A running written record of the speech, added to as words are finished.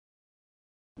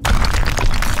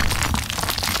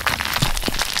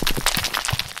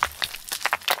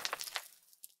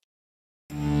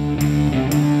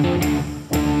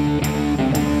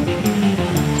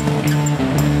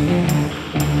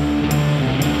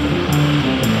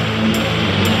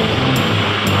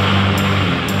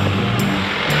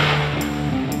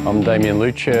I'm Damien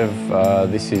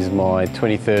Luchev. This is my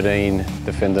 2013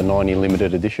 Defender 90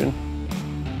 Limited Edition.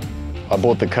 I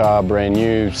bought the car brand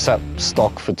new, sat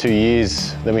stock for 2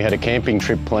 years. Then we had a camping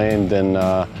trip planned, and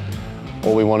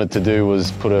all we wanted to do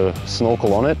was put a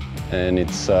snorkel on it, and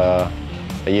it's a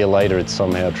year later it's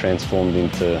somehow transformed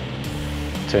into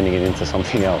turning it into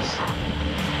something else.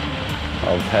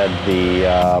 I've had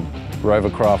the Rover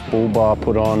Craft bull bar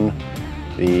put on,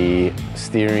 the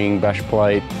steering bash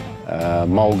plate,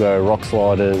 Mulgo rock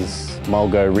sliders,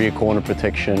 Mulgo rear corner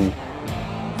protection,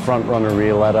 front runner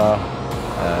rear ladder,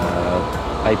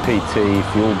 APT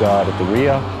fuel guard at the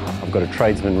rear. I've got a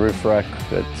tradesman roof rack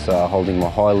that's holding my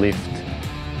high lift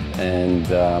and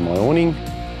my awning.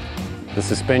 The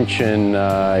suspension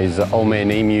is an Old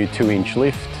Man Emu 2-inch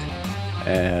lift,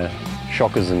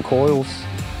 shockers and coils.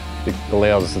 It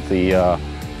allows the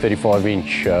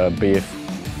 35-inch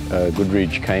BF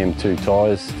Goodrich KM2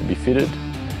 tyres to be fitted.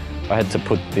 I had to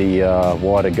put the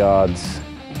wider guards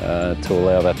to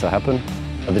allow that to happen.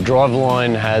 The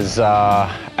driveline has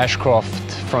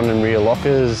Ashcroft front and rear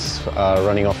lockers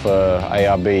running off a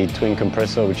ARB twin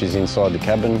compressor, which is inside the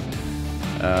cabin.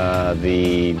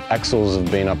 The axles have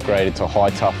been upgraded to high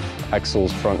tough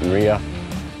axles front and rear.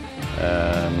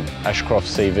 Ashcroft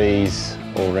CVs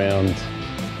all round.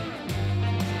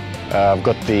 I've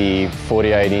got the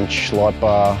 48-inch light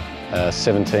bar,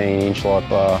 17-inch light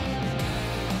bar,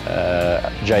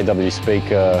 JW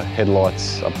speaker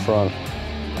headlights up front.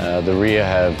 The rear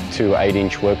have two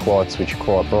 8-inch work lights which are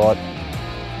quite bright.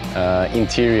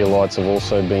 Interior lights have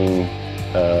also been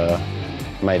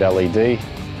made LED.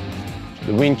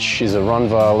 The winch is a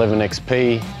Runva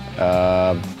 11XP.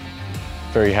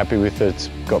 Very happy with it. It's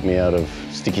got me out of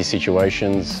sticky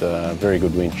situations. Very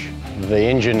good winch. The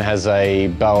engine has a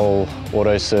Bell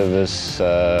Auto Service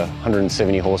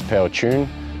 170 horsepower tune.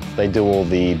 They do all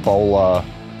the Bowler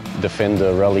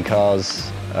Defender rally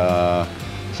cars.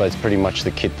 So it's pretty much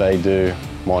the kit they do,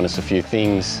 minus a few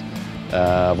things.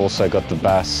 I've also got the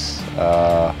Bass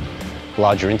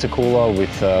larger intercooler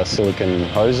with silicone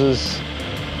hoses.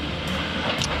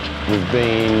 We've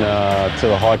been to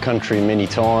the high country many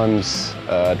times,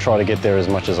 try to get there as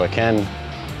much as I can.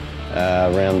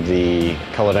 Around the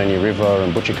Caledonia River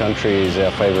and Butcher Country is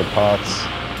our favourite parts.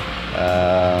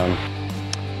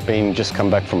 Just come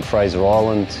back from Fraser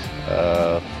Island,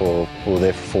 we were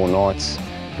there for 4 nights,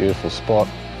 beautiful spot.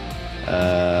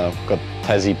 Got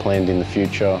Tassie planned in the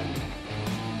future.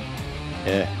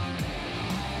 Yeah.